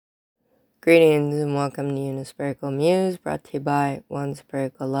Greetings and welcome to Unispherical Muse, brought to you by One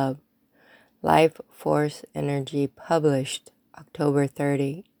Spherical Love. Life Force Energy, published October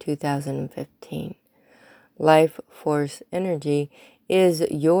 30, 2015. Life Force Energy is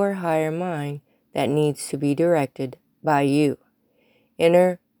your higher mind that needs to be directed by you.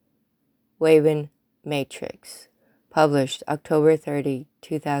 Inner Waven Matrix, published October 30,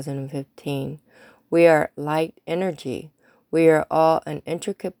 2015. We are light energy. We are all an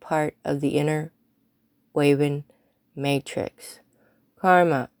intricate part of the inner Waven Matrix.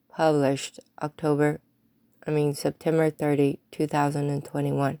 Karma, published September 30,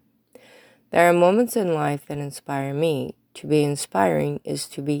 2021. There are moments in life that inspire me. To be inspiring is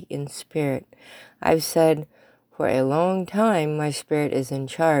to be in spirit. I've said for a long time my spirit is in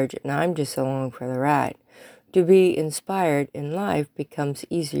charge and I'm just along for the ride. To be inspired in life becomes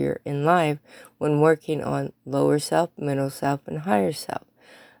easier in life when working on lower self, middle self, and higher self.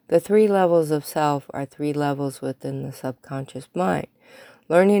 The 3 levels of self are 3 levels within the subconscious mind.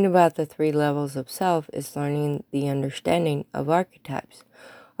 Learning about the 3 levels of self is learning the understanding of archetypes.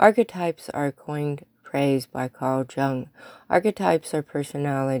 Archetypes are a coined phrase by Carl Jung. Archetypes are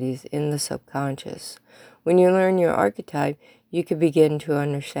personalities in the subconscious. When you learn your archetype, you can begin to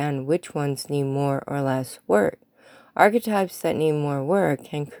understand which ones need more or less work. Archetypes that need more work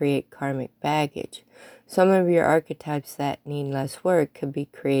can create karmic baggage. Some of your archetypes that need less work could be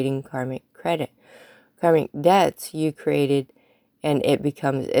creating karmic credit. Karmic debts you created, and it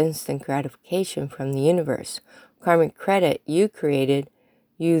becomes instant gratification from the universe. Karmic credit you created,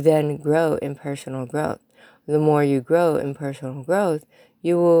 you then grow in personal growth. The more you grow in personal growth,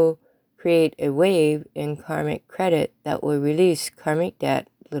 you will create a wave in karmic credit that will release karmic debt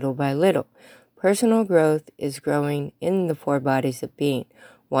little by little. Personal growth is growing in the 4 bodies of being.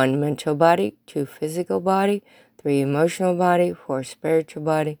 1 mental body, 2 physical body, 3 emotional body, 4 spiritual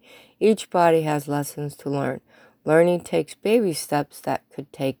body. Each body has lessons to learn. Learning takes baby steps that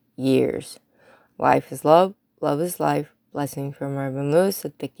could take years. Life is love. Love is life. Blessings from Marvin Lewis,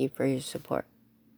 and thank you for your support.